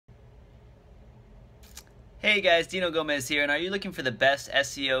Hey guys, Dino Gomez here, and are you looking for the best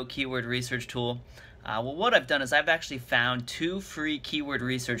SEO keyword research tool? Well, what I've done is I've actually found two free keyword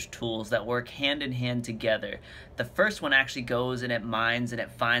research tools that work hand in hand together. The first one actually goes and it mines and it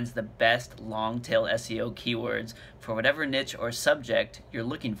finds the best long-tail SEO keywords for whatever niche or subject you're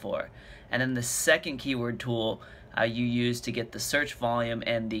looking for. And then the second keyword tool you use to get the search volume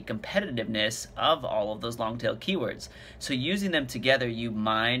and the competitiveness of all of those long-tail keywords. So using them together, you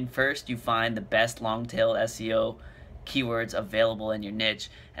mine first, you find the best long-tail SEO keywords available in your niche,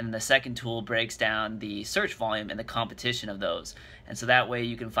 and then the second tool breaks down the search volume and the competition of those. And so that way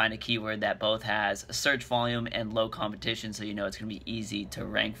you can find a keyword that both has a search volume and low competition, so you know it's going to be easy to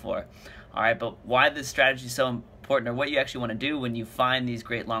rank for. Alright, but why this strategy is so important, or what you actually want to do when you find these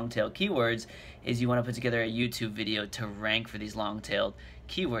great long-tail keywords, is you want to put together a YouTube video to rank for these long-tailed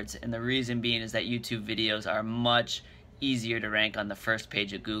keywords. And the reason being is that YouTube videos are much easier to rank on the first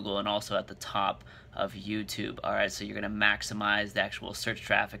page of Google and also at the top of YouTube. Alright, so you're going to maximize the actual search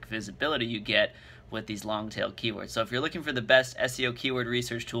traffic visibility you get with these long-tail keywords. So if you're looking for the best SEO keyword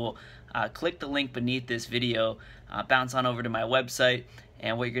research tool, click the link beneath this video, bounce on over to my website,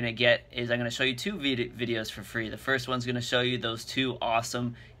 and what you're going to get is I'm going to show you two videos for free. The first one's going to show you those two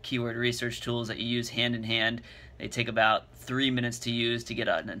awesome keyword research tools that you use hand in hand. They take about 3 minutes to use to get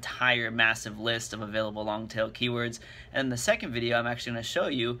an entire massive list of available long-tail keywords. And in the second video, I'm actually going to show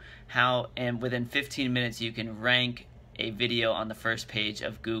you how, and within 15 minutes, you can rank a video on the first page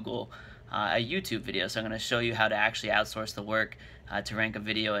of Google, a YouTube video. So I'm going to show you how to actually outsource the work to rank a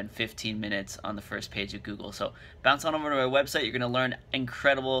video in 15 minutes on the first page of Google. So bounce on over to our website. You're going to learn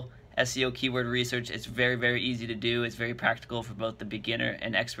incredible SEO keyword research. It's very, very easy to do. It's very practical for both the beginner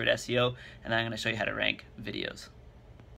and expert SEO. And I'm going to show you how to rank videos.